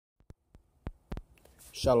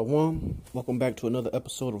Shalom. Welcome back to another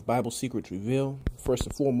episode of Bible Secrets Revealed. First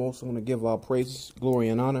and foremost, I want to give all praises, glory,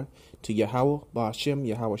 and honor to Yahweh, Ba'ashem,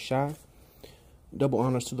 Yahweh Shai. Double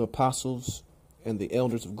honors to the apostles and the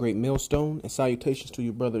elders of Great Millstone, and salutations to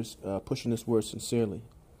you brothers pushing this word sincerely.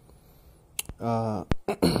 This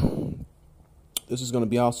is going to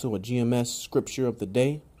be also a GMS scripture of the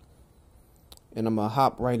day, and I'm going to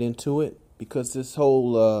hop right into it because this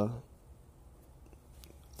whole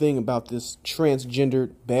thing about this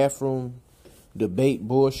transgendered bathroom debate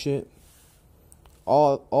bullshit,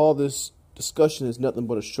 all this discussion is nothing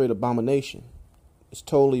but a straight abomination. It's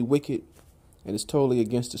totally wicked and it's totally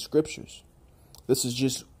against the scriptures. This is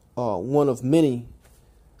just one of many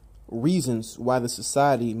reasons why the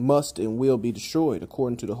society must and will be destroyed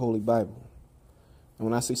according to the Holy Bible. And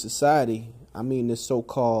when I say society, I mean this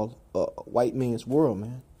so-called white man's world,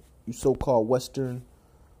 man. You so-called Western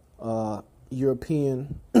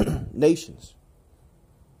European nations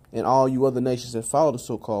and all you other nations that follow the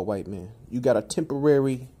so-called white man. You got a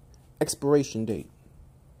temporary expiration date.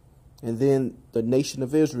 And then the nation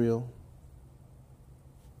of Israel,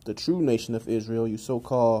 the true nation of Israel, you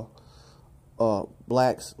so-called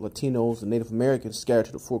blacks, Latinos, and Native Americans scattered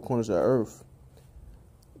to the four corners of the earth,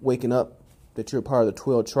 waking up that you're part of the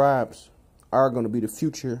 12 tribes, are going to be the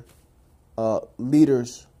future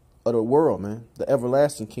leaders of the world, man. The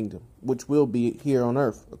everlasting kingdom, which will be here on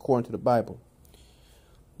earth, according to the Bible.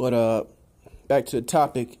 But back to the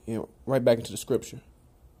topic, right back into the scripture.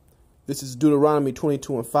 This is Deuteronomy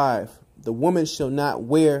 22:5. The woman shall not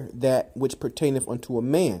wear that which pertaineth unto a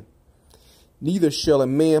man, neither shall a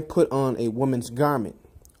man put on a woman's garment.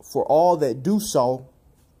 For all that do so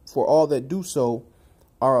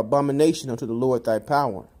are abomination unto the Lord thy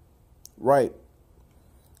power. Right.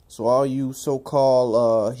 So all you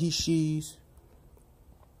so-called he, she's,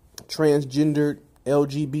 transgendered,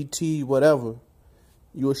 LGBT, whatever,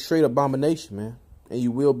 you're a straight abomination, man. And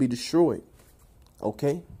you will be destroyed.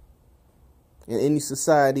 Okay? And any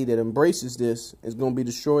society that embraces this is going to be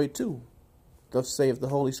destroyed too. Thus saith the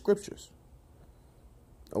Holy Scriptures.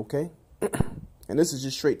 Okay? And this is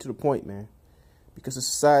just straight to the point, man. Because the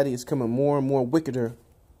society is coming more and more wickeder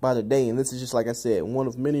by the day. And this is just, like I said, one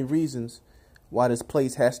of many reasons why this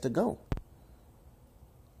place has to go.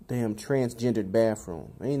 Damn transgendered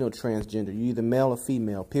bathroom. There ain't no transgender. You either male or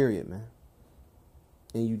female, period, man.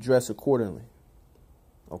 And you dress accordingly.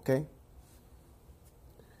 Okay?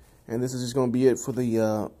 And this is just going to be it for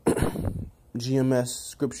the GMS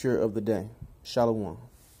scripture of the day. Shalom.